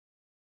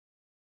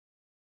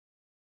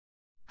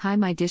Hi,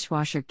 my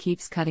dishwasher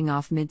keeps cutting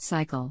off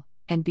mid-cycle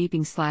and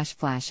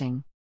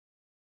beeping/flashing.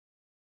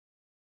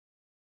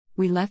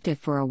 We left it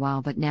for a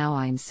while, but now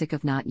I'm sick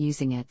of not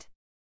using it.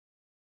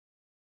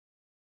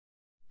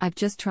 I've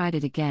just tried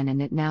it again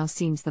and it now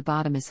seems the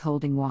bottom is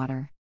holding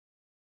water.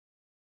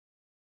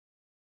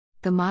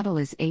 The model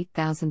is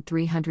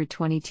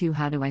 8322.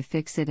 How do I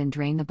fix it and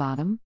drain the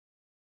bottom?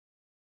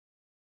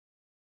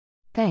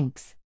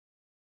 Thanks.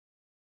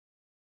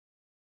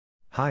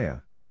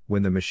 Hiya,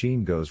 when the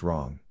machine goes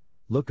wrong,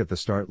 look at the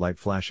start light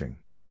flashing.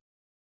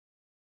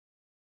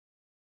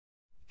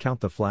 Count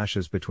the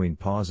flashes between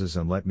pauses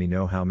and let me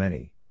know how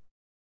many.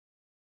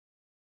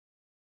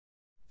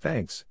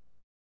 Thanks.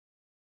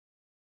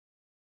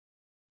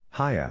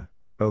 Hiya,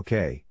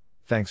 okay,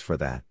 thanks for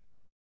that.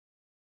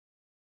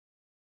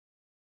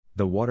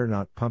 The water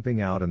not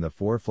pumping out and the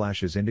 4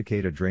 flashes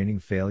indicate a draining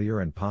failure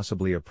and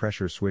possibly a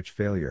pressure switch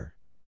failure.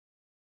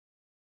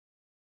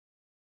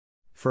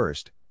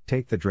 First,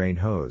 take the drain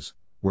hose,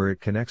 where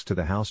it connects to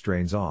the house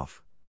drains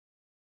off.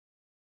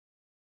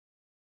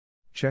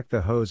 Check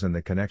the hose and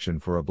the connection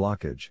for a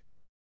blockage.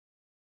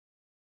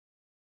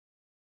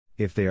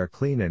 If they are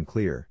clean and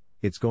clear,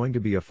 it's going to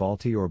be a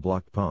faulty or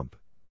blocked pump.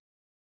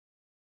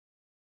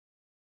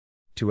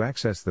 To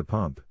access the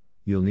pump,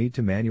 you'll need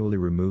to manually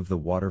remove the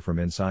water from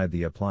inside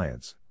the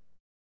appliance.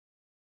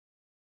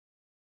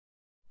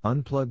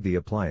 Unplug the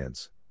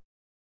appliance.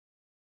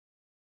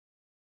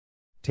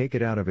 Take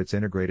it out of its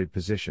integrated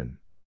position.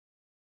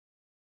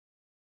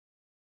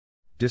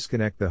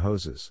 Disconnect the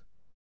hoses.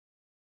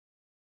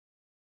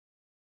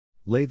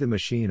 Lay the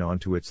machine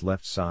onto its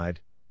left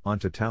side,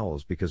 onto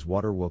towels because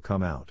water will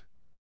come out.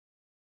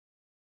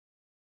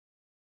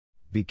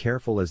 Be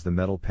careful as the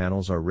metal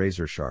panels are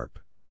razor sharp.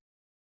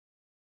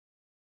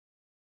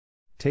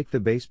 Take the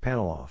base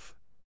panel off.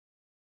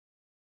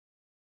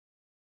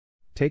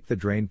 Take the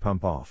drain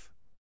pump off.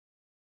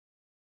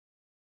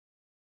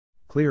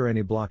 Clear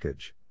any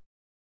blockage.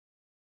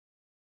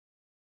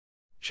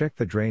 Check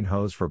the drain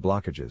hose for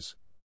blockages.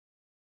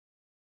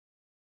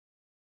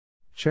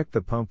 Check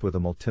the pump with a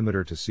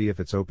multimeter to see if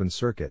it's open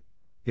circuit.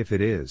 If it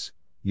is,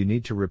 you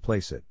need to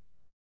replace it.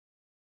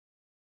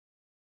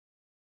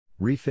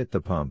 Refit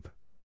the pump.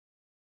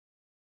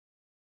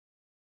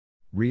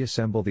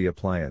 Reassemble the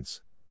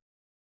appliance.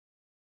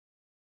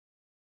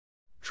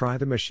 Try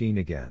the machine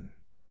again.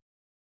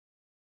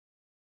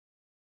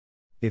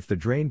 If the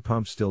drain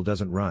pump still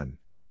doesn't run,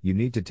 you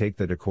need to take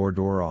the decor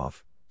door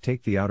off,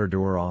 take the outer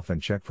door off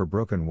and check for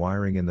broken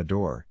wiring in the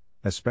door,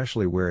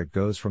 especially where it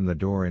goes from the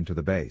door into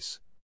the base.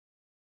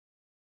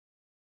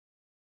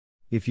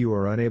 If you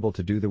are unable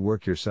to do the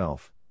work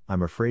yourself,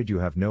 I'm afraid you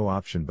have no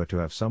option but to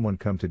have someone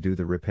come to do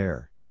the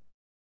repair.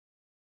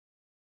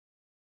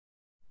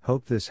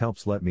 Hope this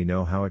helps. Let me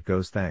know how it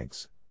goes.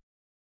 Thanks.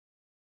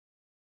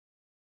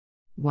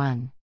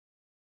 1.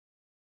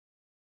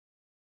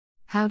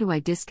 How do I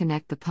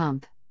disconnect the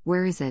pump?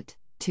 Where is it?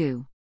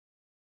 2.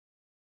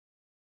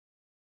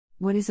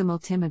 What is a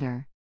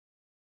multimeter?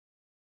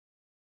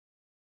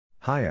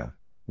 Hiya,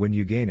 when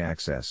you gain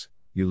access,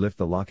 you lift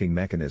the locking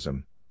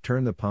mechanism,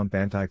 turn the pump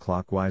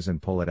anti-clockwise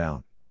and pull it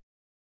out.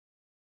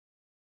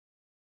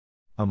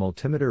 A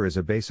multimeter is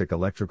a basic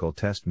electrical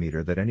test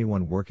meter that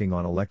anyone working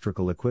on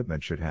electrical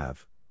equipment should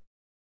have.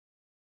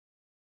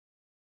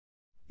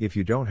 If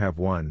you don't have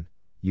one,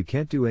 you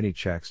can't do any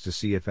checks to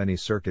see if any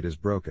circuit is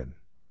broken.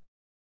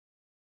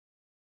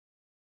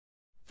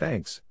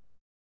 Thanks.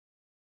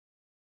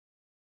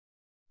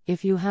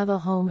 If you have a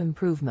home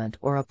improvement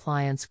or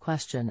appliance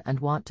question and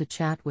want to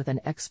chat with an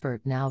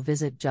expert, now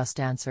visit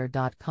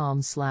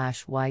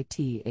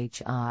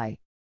JustAnswer.com/YTHI.